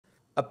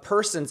A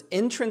person's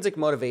intrinsic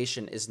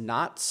motivation is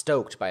not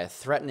stoked by a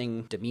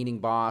threatening, demeaning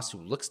boss who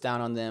looks down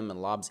on them and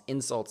lobs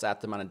insults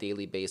at them on a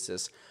daily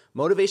basis.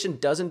 Motivation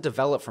doesn't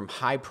develop from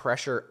high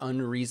pressure,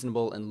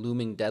 unreasonable, and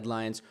looming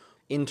deadlines,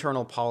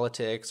 internal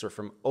politics, or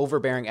from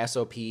overbearing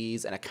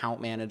SOPs and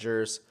account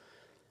managers.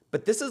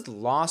 But this is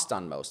lost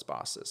on most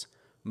bosses.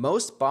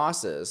 Most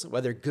bosses,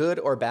 whether good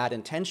or bad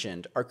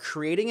intentioned, are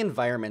creating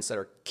environments that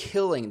are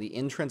killing the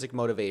intrinsic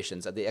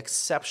motivations of the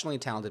exceptionally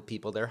talented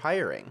people they're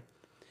hiring.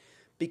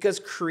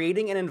 Because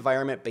creating an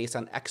environment based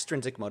on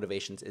extrinsic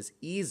motivations is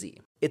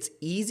easy. It's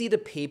easy to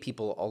pay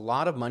people a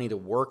lot of money to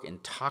work in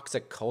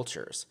toxic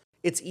cultures.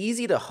 It's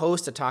easy to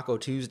host a Taco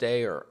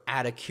Tuesday or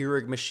add a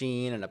Keurig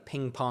machine and a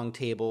ping pong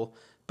table,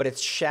 but it's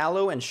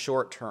shallow and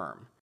short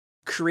term.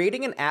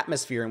 Creating an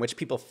atmosphere in which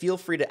people feel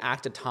free to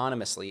act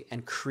autonomously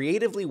and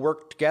creatively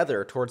work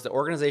together towards the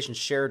organization's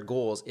shared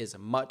goals is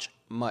much,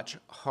 much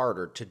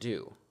harder to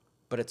do.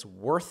 But it's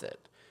worth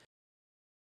it.